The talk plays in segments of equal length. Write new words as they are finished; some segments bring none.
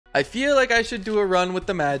I feel like I should do a run with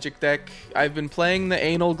the magic deck. I've been playing the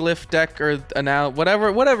anal glyph deck or now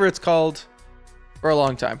whatever it's called for a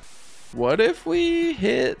long time. What if we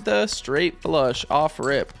hit the straight flush off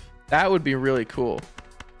rip? That would be really cool.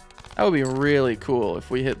 That would be really cool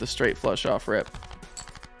if we hit the straight flush off rip.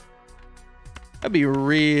 That'd be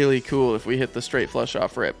really cool if we hit the straight flush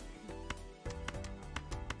off rip.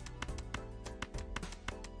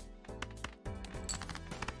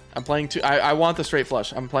 I'm playing two. I want the straight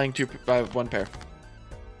flush. I'm playing two. One pair.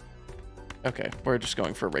 Okay, we're just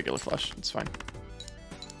going for a regular flush. It's fine.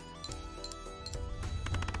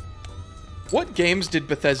 What games did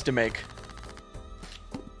Bethesda make?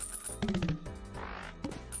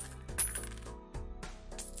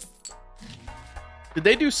 Did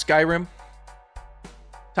they do Skyrim?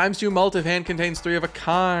 ×2 mult if hand contains 3 of a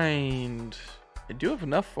kind. I do have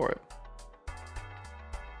enough for it.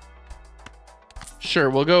 Sure,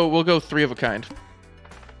 we'll go 3 of a kind.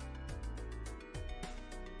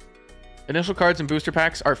 Initial cards and booster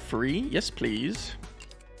packs are free. Yes, please.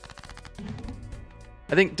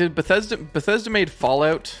 I think did Bethesda made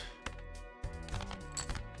Fallout.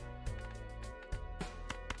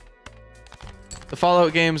 The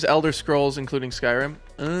Fallout games, Elder Scrolls, including Skyrim.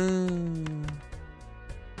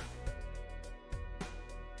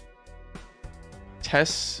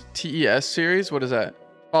 TES series? What is that?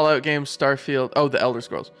 Fallout games, Starfield. Oh, the Elder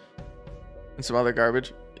Scrolls. And some other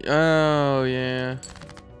garbage. Oh, yeah.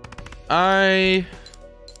 I've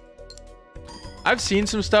seen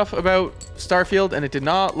some stuff about Starfield, and it did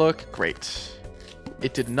not look great.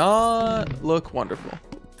 It did not look wonderful.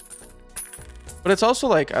 But it's also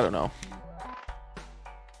like, I don't know.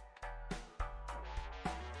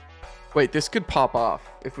 Wait, this could pop off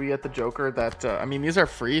if we get the Joker that... I mean, these are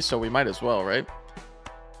free, so we might as well, right?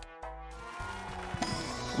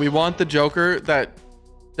 We want the Joker that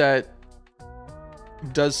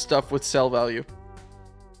does stuff with sell value.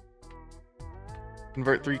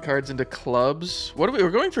 Convert 3 cards into clubs. What are we're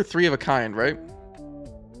going for 3 of a kind, right?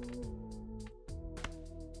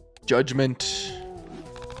 Judgment.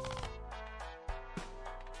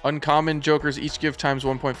 Uncommon Jokers each give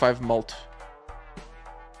 ×1.5 mult.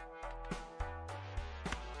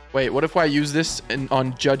 Wait, what if I use this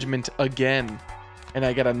on Judgment again and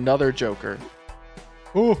I get another Joker?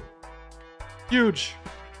 Oh, huge.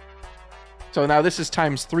 So now this is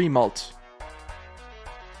 ×3 mult.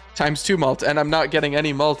 ×2 mult, and I'm not getting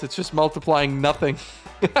any mult. It's just multiplying nothing.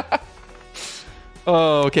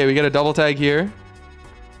 Oh, okay, we get a double tag here.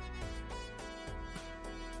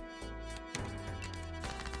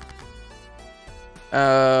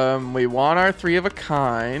 We want our 3 of a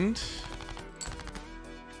kind.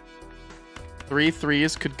 3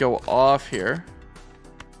 3s could go off here.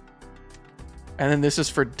 And then this is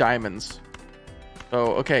for diamonds.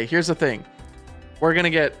 So, okay, here's the thing. We're going to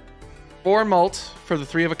get 4 mult for the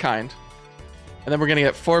 3 of a kind. And then we're going to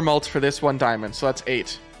get 4 mult for this 1 diamond. So that's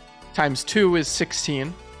 8. ×2 is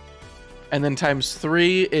 16. And then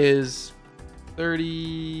 ×3 is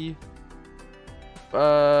 30...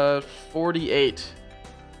 48.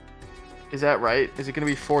 Is that right? Is it going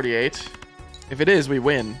to be 48? If it is, we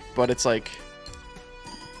win. But it's like...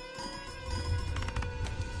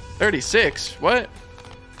 36? What?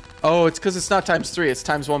 Oh, it's because it's not ×3. It's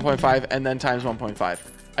 ×1.5 and then ×1.5.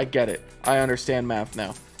 I get it. I understand math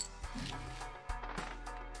now.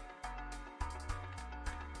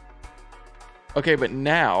 Okay, but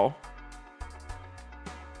now...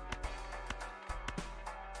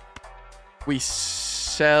 we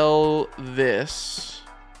sell this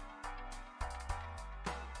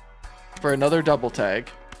for another double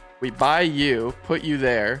tag. We buy you, put you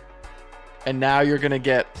there, and now you're gonna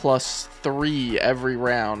get +3 every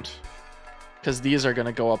round because these are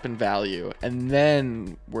gonna go up in value, and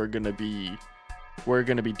then we're gonna be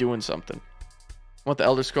doing something. I want the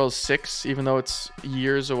Elder Scrolls 6, even though it's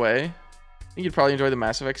years away. I think you'd probably enjoy the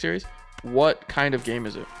Mass Effect series. What kind of game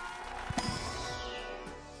is it?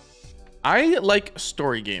 I like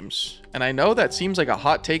story games, and I know that seems like a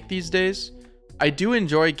hot take these days. I do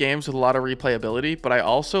enjoy games with a lot of replayability, but I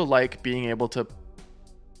also like being able to...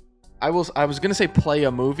 I was gonna say play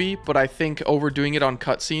a movie, but I think overdoing it on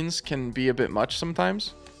cutscenes can be a bit much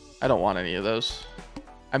sometimes. I don't want any of those.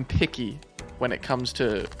 I'm picky when it comes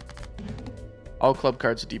to all club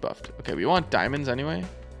cards debuffed. Okay, we want diamonds anyway.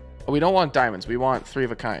 Oh, we don't want diamonds. We want 3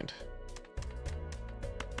 of a kind.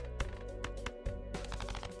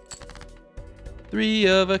 Three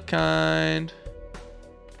of a kind.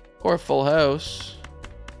 Or full house.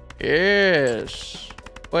 Yes.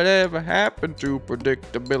 Whatever happened to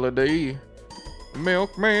predictability?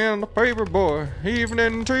 Milkman, the paper boy,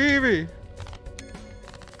 evening TV.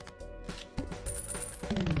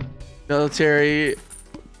 Military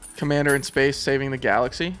commander in space saving the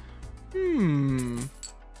galaxy.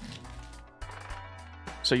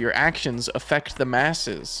 So your actions affect the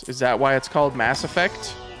masses. Is that why it's called Mass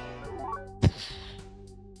Effect?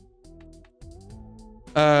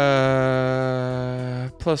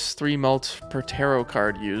 +3 mult per tarot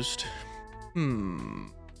card used.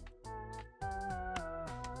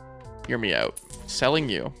 Hear me out. Selling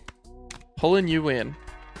you. Pulling you in.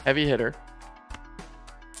 Heavy hitter.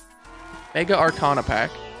 Mega Arcana pack.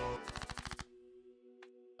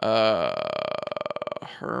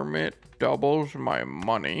 Hermit doubles my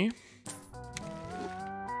money.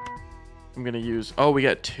 I'm gonna use... Oh, we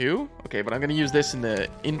got 2? Okay, but I'm gonna use this in the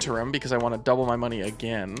interim because I want to double my money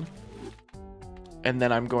again. And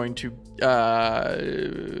then I'm going to...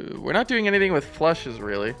 we're not doing anything with flushes,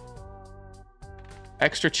 really.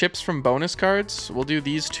 Extra chips from bonus cards. We'll do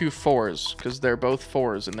these 2 4s because they're both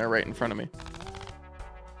 4s and they're right in front of me.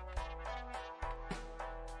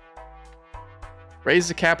 Raise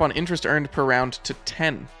the cap on interest earned per round to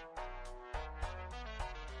 10.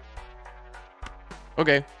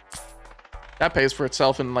 Okay. That pays for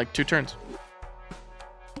itself in like 2 turns.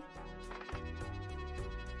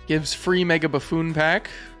 Gives free Mega Buffoon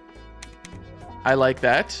pack. I like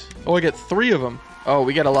that. Oh, I get 3 of them. Oh,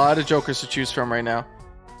 we get a lot of jokers to choose from right now.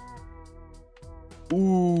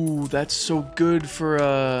 Ooh, that's so good for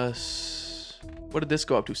us. What did this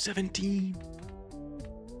go up to? 17.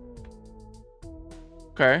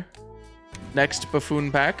 Okay. Next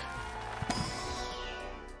Buffoon pack.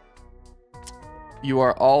 You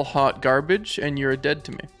are all hot garbage and you're dead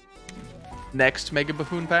to me. Next Mega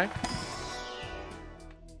Buffoon pack.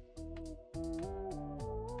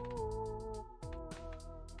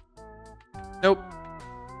 Nope.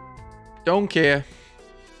 Don't care.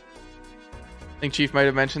 I think Chief might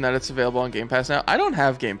have mentioned that it's available on Game Pass now. I don't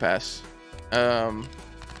have Game Pass. Yeah.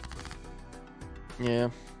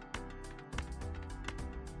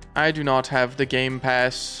 I do not have the Game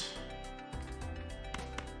Pass.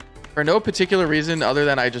 For no particular reason other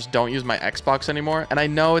than I just don't use my Xbox anymore. And I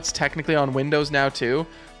know it's technically on Windows now too.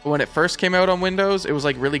 But when it first came out on Windows, it was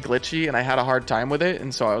like really glitchy and I had a hard time with it.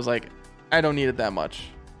 And so I was like, I don't need it that much.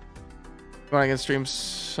 When I can stream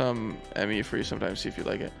some ME for you sometimes, see if you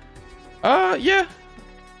like it. Yeah.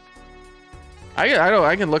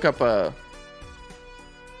 I can look up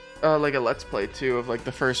like a Let's Play too of like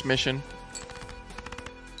the first mission.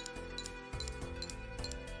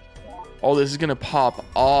 Oh, this is gonna pop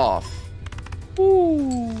off.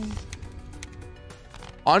 Ooh.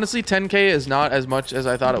 Honestly, 10k is not as much as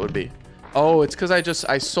I thought it would be. Oh, it's because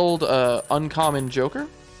I sold a uncommon Joker.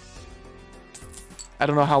 I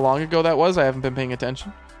don't know how long ago that was. I haven't been paying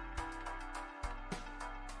attention.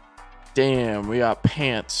 Damn, we got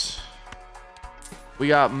pants. We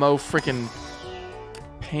got Mo freaking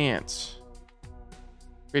pants.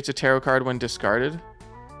 Creates a tarot card when discarded.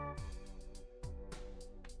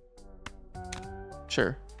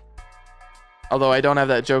 Sure. Although I don't have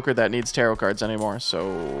that Joker that needs tarot cards anymore, so...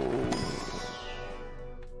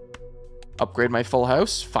 Upgrade my full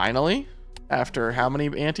house, finally. After how many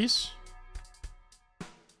antes?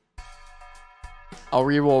 I'll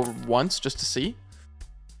reroll once just to see.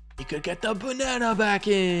 You could get the banana back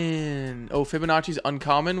in. Oh, Fibonacci's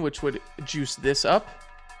uncommon, which would juice this up.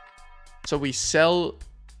 So we sell...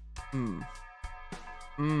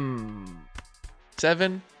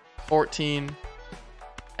 7, 14...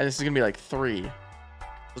 And this is going to be like 3. So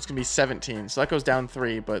it's going to be 17. So that goes down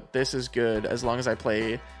 3. But this is good as long as I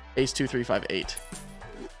play Ace 2, 3, 5, 8.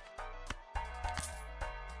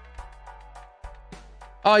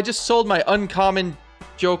 Oh, I just sold my uncommon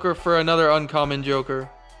Joker for another uncommon Joker.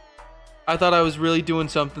 I thought I was really doing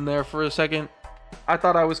something there for a second. I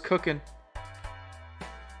thought I was cooking.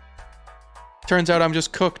 Turns out I'm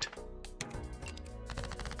just cooked.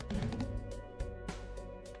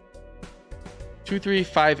 2, 3,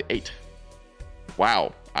 5, 8.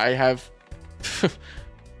 Wow. I have...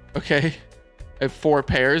 Okay. I have 4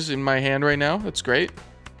 pairs in my hand right now. That's great.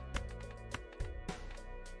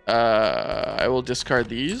 I will discard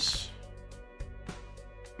these.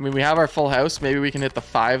 I mean, we have our full house. Maybe we can hit the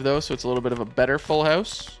 5, though, so it's a little bit of a better full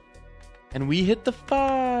house. And we hit the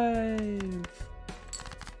 5.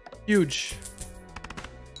 Huge.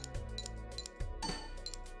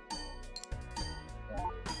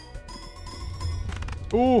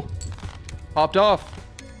 Ooh, popped off.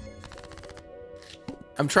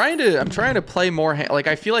 I'm trying to play more like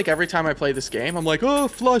I feel like every time I play this game I'm like, oh,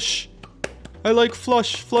 flush. I like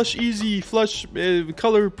flush easy, flush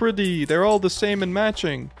color pretty. They're all the same and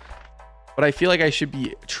matching. But I feel like I should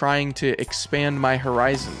be trying to expand my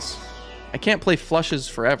horizons. I can't play flushes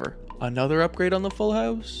forever. Another upgrade on the full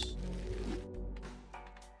house.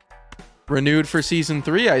 Renewed for season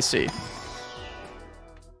 3, I see.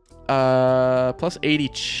 Plus 80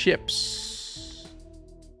 chips.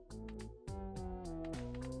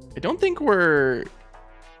 I don't think we're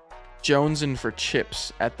jonesing for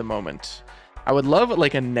chips at the moment. I would love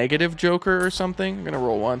like a negative joker or something. I'm gonna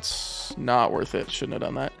roll once. Not worth it. Shouldn't have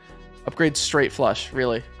done that. Upgrade straight flush.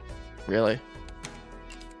 Really? Really?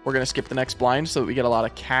 We're gonna skip the next blind so that we get a lot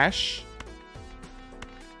of cash.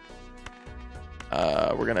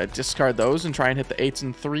 We're gonna discard those and try and hit the 8s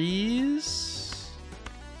and 3s.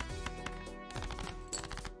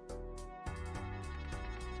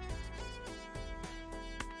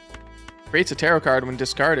 Creates a tarot card when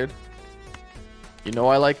discarded. You know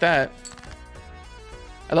I like that.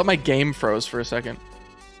 I thought my game froze for a second.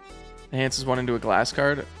 Enhances one into a glass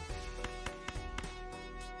card.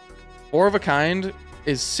 4 of a kind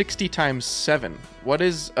is 60 times 7. What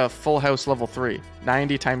is a full house level 3?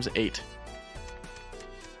 90 times 8.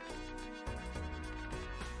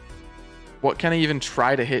 What can I even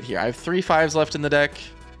try to hit here? I have 3 5s left in the deck.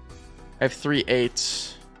 I have 3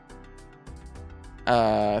 8s.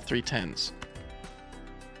 3 10s.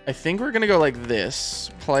 I think we're going to go like this.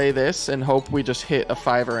 Play this and hope we just hit a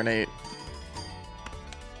 5 or an 8.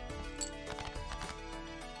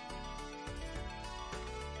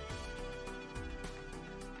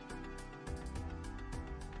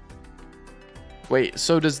 Wait,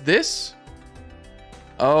 so does this?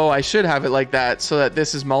 Oh, I should have it like that so that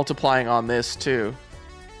this is multiplying on this too.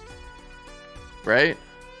 Right?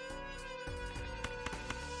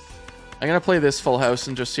 I'm going to play this full house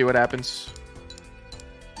and just see what happens.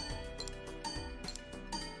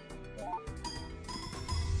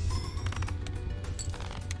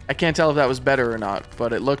 I can't tell if that was better or not,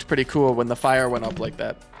 but it looked pretty cool when the fire went up like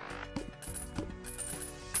that.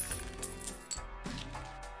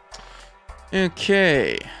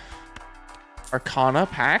 Okay. Arcana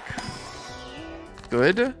pack.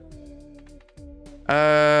 Good.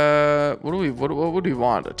 What would we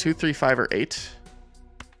want? A 2, 3, 5, or 8?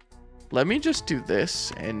 Let me just do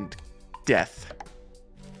this and death.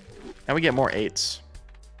 Now we get more 8s.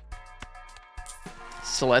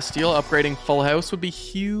 Celestial upgrading full house would be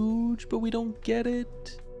huge, but we don't get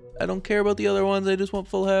it. I don't care about the other ones. I just want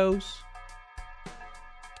full house.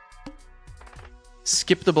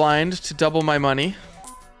 Skip the blind to double my money.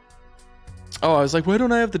 Oh, I was like, why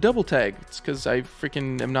don't I have the double tag? It's because I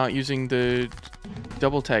freaking am not using the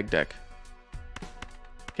double tag deck.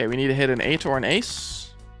 Okay, we need to hit an 8 or an ace.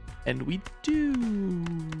 And we do.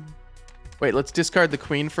 Wait, let's discard the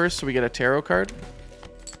queen first so we get a tarot card.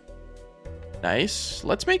 Nice.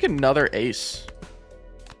 Let's make another ace.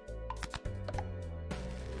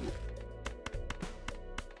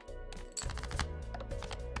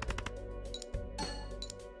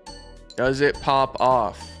 Does it pop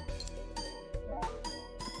off?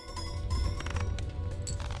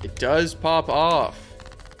 It does pop off.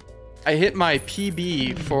 I hit my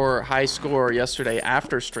PB for high score yesterday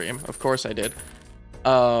after stream. Of course I did.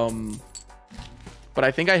 But I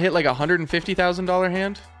think I hit like $150,000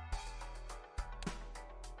 hand.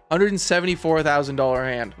 $174,000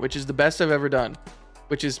 hand, which is the best I've ever done.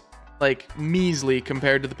 Which is like measly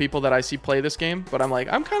compared to the people that I see play this game. But I'm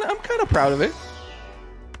like, I'm kind of proud of it.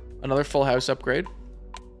 Another full house upgrade.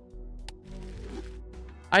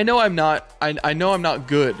 I know I'm not. I know I'm not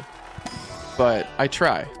good, but I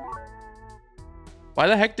try. Why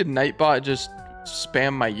the heck did Nightbot just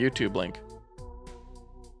spam my YouTube link?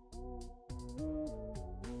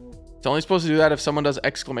 It's only supposed to do that if someone does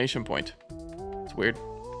exclamation point. It's weird.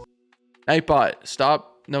 Nightbot,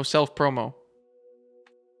 stop. No self promo.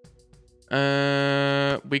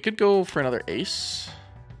 We could go for another ace.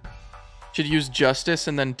 Should use justice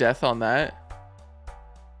and then death on that.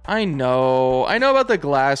 I know about the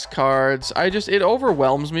glass cards. It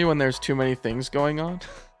overwhelms me when there's too many things going on.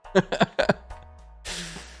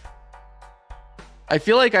 I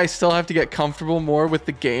feel like I still have to get comfortable more with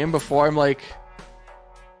the game before I'm like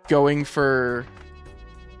going for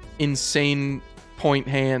insane point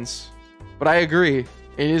hands. But I agree.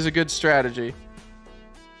 It is a good strategy.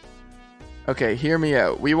 Okay, hear me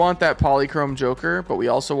out. We want that polychrome joker, but we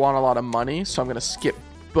also want a lot of money, so I'm going to skip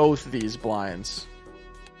both of these blinds.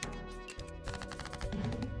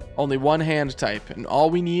 Only one hand type, and all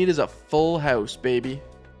we need is a full house, baby.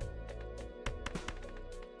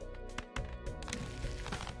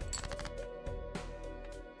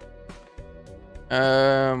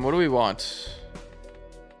 What do we want?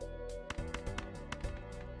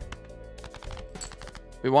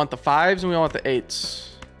 We want the 5s and we want the 8s.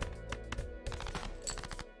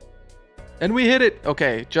 And we hit it.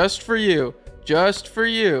 Okay, just for you. Just for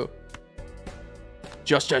you.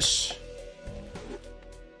 Justice.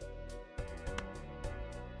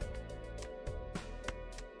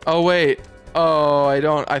 Oh, wait. Oh, I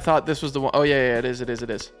don't. I thought this was the one. Oh, yeah, yeah, it is. It is. It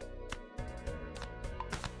is.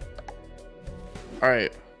 All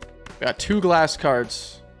right. We got 2 glass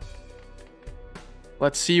cards.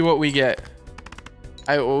 Let's see what we get.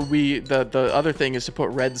 The other thing is to put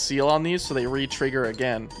red seal on these so they re-trigger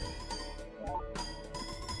again.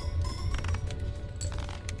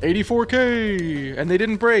 84K, and they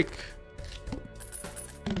didn't break.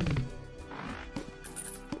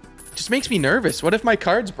 Just makes me nervous. What if my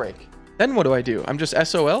cards break? Then what do I do? I'm just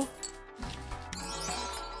SOL?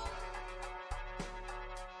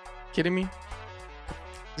 Kidding me?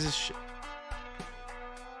 This is shit.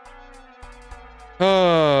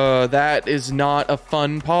 Oh, that is not a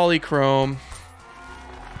fun polychrome.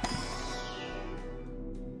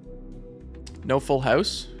 No full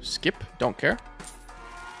house. Skip. Don't care.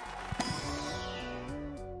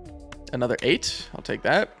 Another 8. I'll take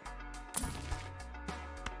that.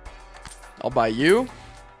 I'll buy you.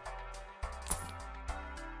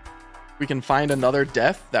 We can find another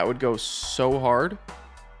death. That would go so hard.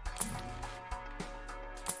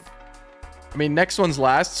 I mean, next one's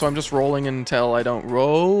last, so I'm just rolling until I don't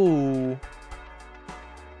roll.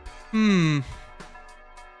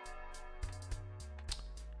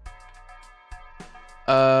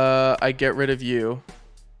 I get rid of you.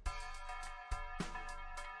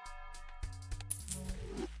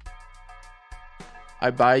 I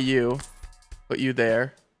buy you. Put you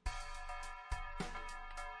there.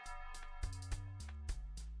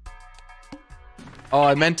 Oh,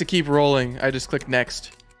 I meant to keep rolling. I just clicked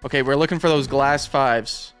next. Okay, we're looking for those glass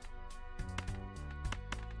 5s.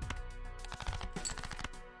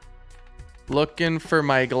 Looking for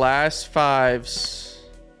my glass 5s.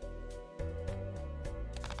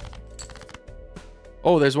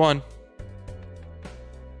 Oh, there's one.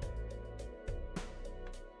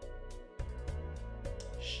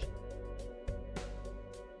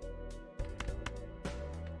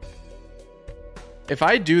 If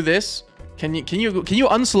I do this, can you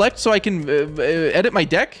unselect so I can edit my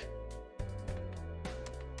deck?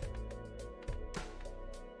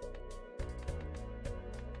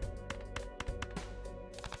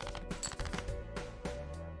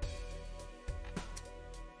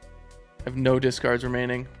 I have no discards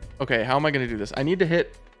remaining. Okay, how am I going to do this? I need to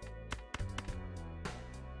hit...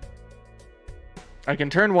 I can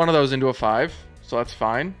turn one of those into a 5, so that's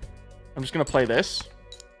fine. I'm just going to play this.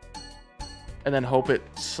 And then hope it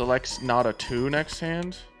selects not a 2 next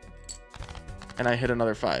hand. And I hit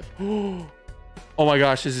another 5. Oh my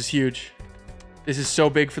gosh, this is huge. This is so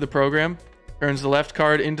big for the program. Turns the left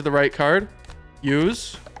card into the right card.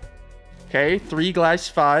 Use. Okay, 3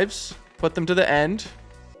 glass 5s. Put them to the end.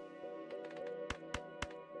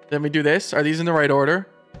 Then we do this. Are these in the right order?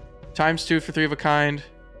 ×2 for 3 of a kind.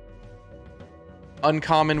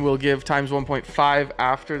 Uncommon will give ×1.5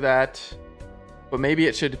 after that. But maybe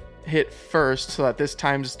it should hit first so that this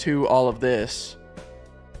 ×2 all of this.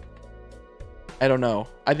 I don't know.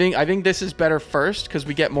 I think this is better first because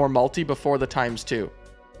we get more multi before the ×2.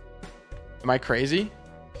 Am I crazy?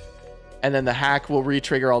 And then the hack will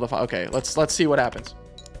re-trigger all the... Okay, let's see what happens.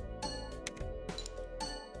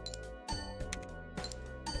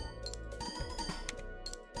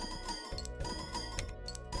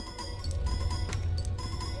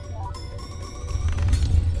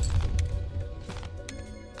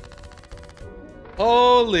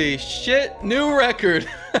 Holy shit, new record.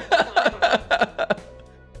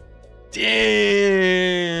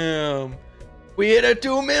 Damn. We hit a 2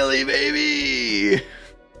 milli, baby.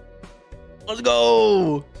 Let's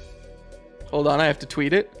go. Hold on, I have to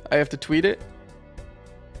tweet it. I have to tweet it.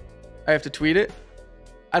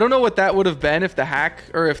 I don't know what that would have been if the hack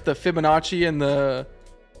or if the Fibonacci and the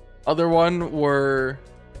other one were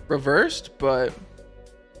reversed, but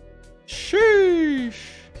sheesh.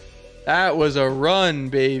 That was a run,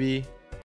 baby.